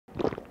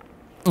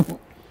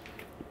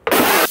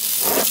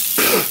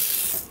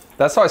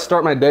That's how I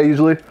start my day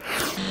usually.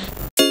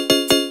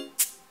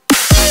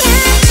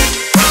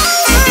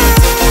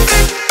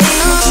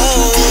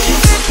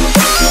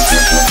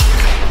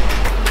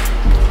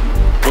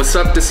 What's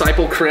up,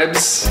 Disciple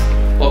Cribs?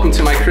 Welcome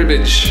to my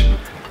cribbage,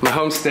 my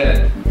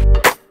homestead.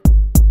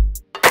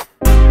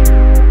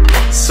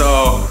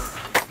 So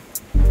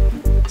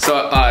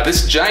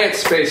this giant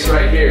space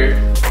right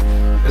here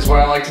is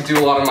where I like to do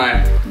a lot of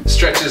my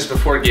stretches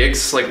before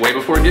gigs, like way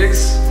before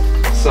gigs.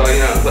 So, you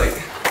know, like,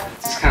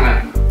 just kind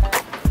of,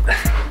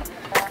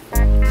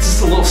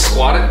 just a little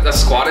squat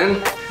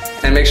in,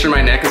 and make sure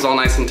my neck is all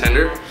nice and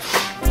tender.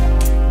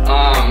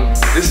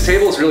 This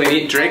table is really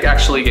neat. Drake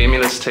actually gave me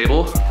this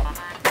table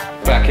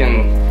back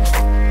in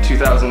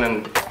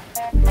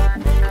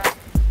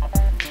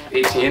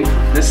 2018.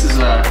 This is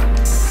a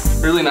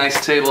really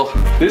nice table.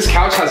 This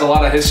couch has a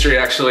lot of history,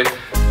 actually.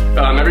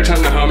 Every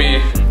time the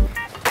homie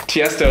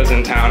Tiesto's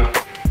in town,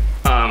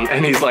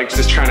 and he's like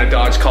just trying to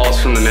dodge calls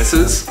from the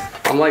missus,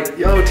 I'm like,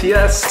 yo,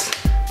 Tiest,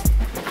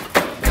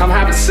 come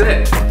have a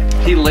sit.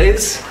 He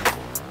lays,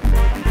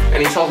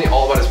 and he tells me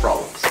all about his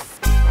problems.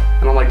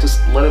 And I'm like, just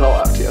let it all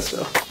out,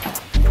 Tiesto.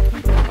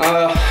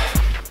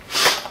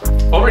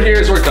 Over here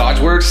is where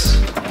Dodge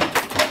works.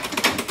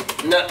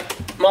 No,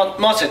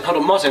 Martin, hold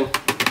on, Martin.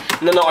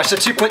 No, I said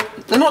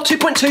 2.2, not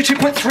 2.2,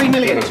 2.3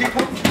 million.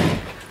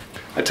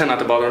 I tend not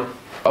to bother him.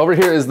 Over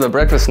here is the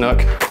breakfast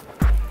nook.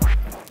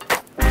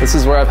 This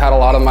is where I've had a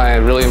lot of my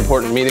really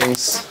important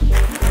meetings.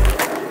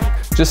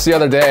 Just the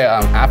other day,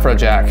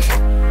 Afrojack,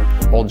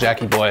 old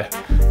Jackie boy,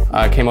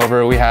 came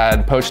over. We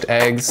had poached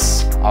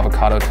eggs,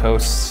 avocado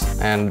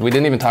toast, and we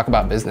didn't even talk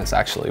about business,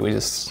 actually. We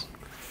just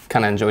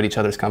kind of enjoyed each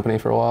other's company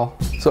for a while.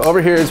 So over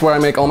here is where I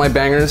make all my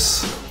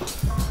bangers,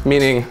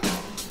 meaning,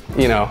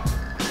 you know,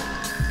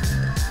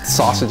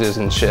 sausages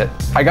and shit.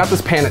 I got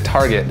this pan at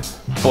Target,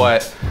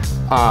 but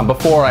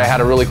before I had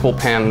a really cool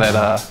pan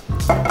that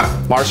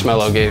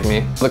Marshmallow gave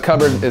me. The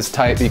cupboard is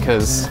tight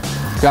because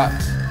I've got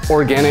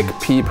organic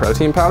pea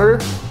protein powder,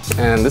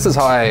 and this is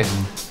how I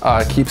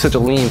keep such a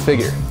lean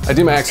figure. I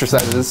do my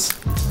exercises,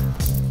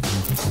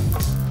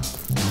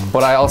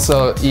 but I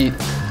also eat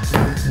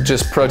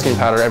just protein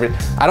powder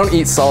I don't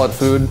eat solid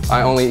food.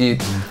 I only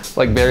eat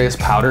like various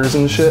powders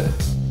and shit.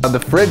 The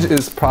fridge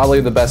is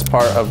probably the best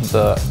part of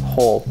the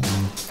whole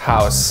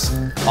house.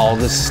 I'll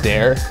just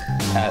stare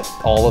at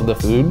all of the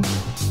food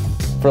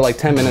for like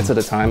 10 minutes at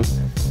a time,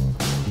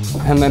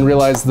 and then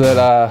realize that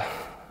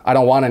I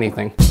don't want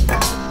anything.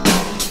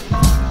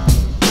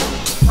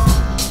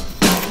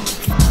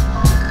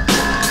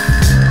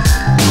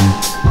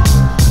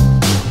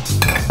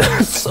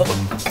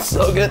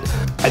 so good.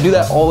 I do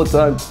that all the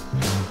time.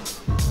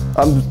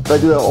 I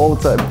do that all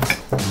the time.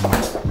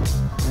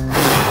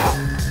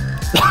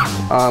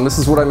 This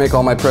is what I make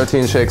all my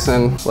protein shakes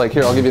in. Like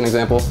here, I'll give you an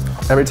example.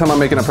 Every time I'm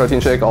making a protein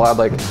shake, I'll add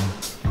like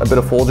a bit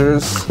of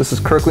Folgers. This is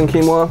Kirkland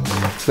quinoa.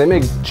 They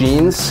make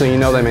jeans, so you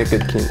know they make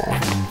good quinoa.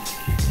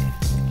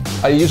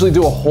 I usually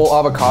do a whole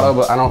avocado,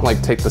 but I don't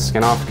like take the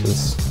skin off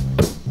because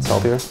it's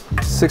healthier.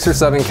 6 or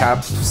 7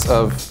 caps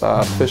of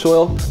fish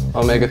oil,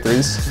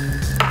 omega-3s.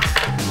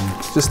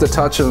 Just a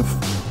touch of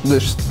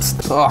this,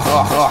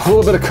 a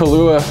little bit of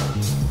Kahlua,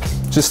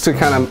 just to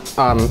kind of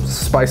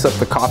spice up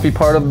the coffee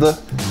part of the.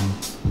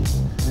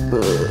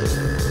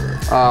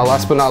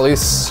 Last but not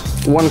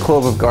least, 1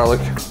 clove of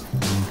garlic.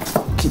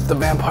 Keep the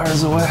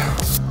vampires away.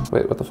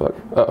 Wait, what the fuck?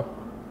 Uh-oh.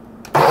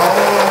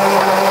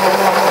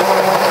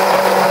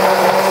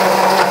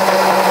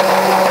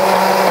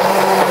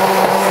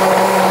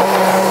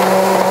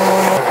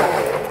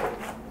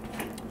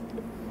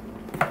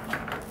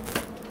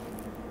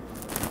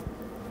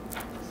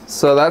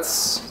 So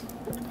that's...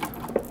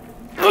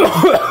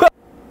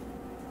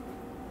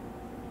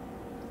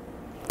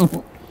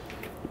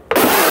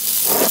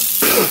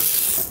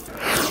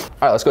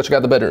 All right, let's go check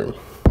out the bedroom.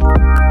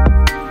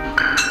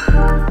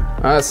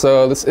 All right,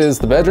 so this is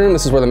the bedroom.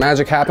 This is where the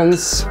magic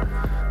happens.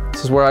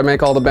 This is where I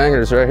make all the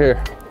bangers, right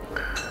here.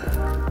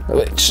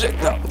 Wait, shit,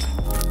 no.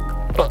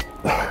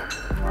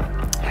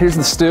 Here's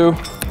the stew.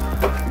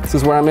 This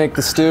is where I make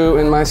the stew.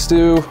 In my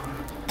stew,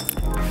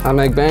 I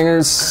make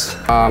bangers.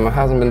 It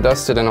hasn't been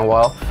dusted in a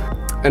while.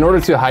 In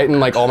order to heighten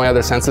like all my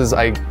other senses,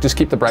 I just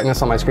keep the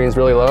brightness on my screens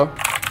really low.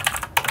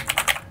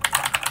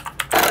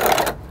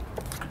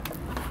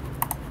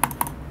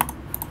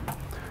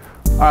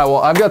 All right, well,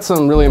 I've got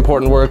some really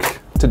important work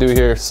to do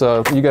here,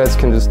 so you guys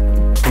can just,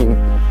 you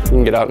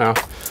can get out now.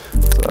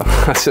 So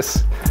let's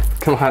just,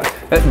 come on.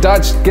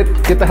 Dodge,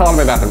 get the hell out of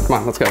my bathroom. Come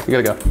on, let's go, we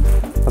gotta go.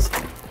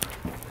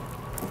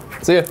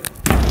 See ya.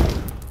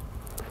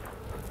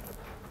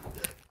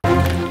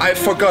 I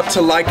forgot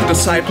to like a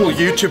Disciple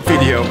YouTube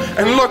video,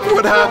 and look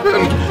what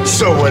happened.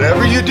 So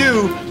whatever you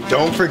do,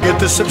 don't forget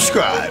to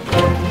subscribe.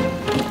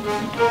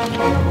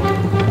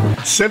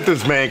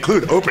 Symptoms may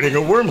include opening a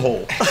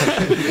wormhole.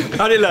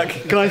 How did it look?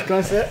 Can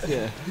I sit?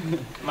 Yeah.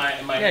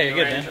 Yeah, you're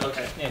good, man.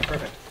 Okay. Yeah,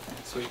 perfect.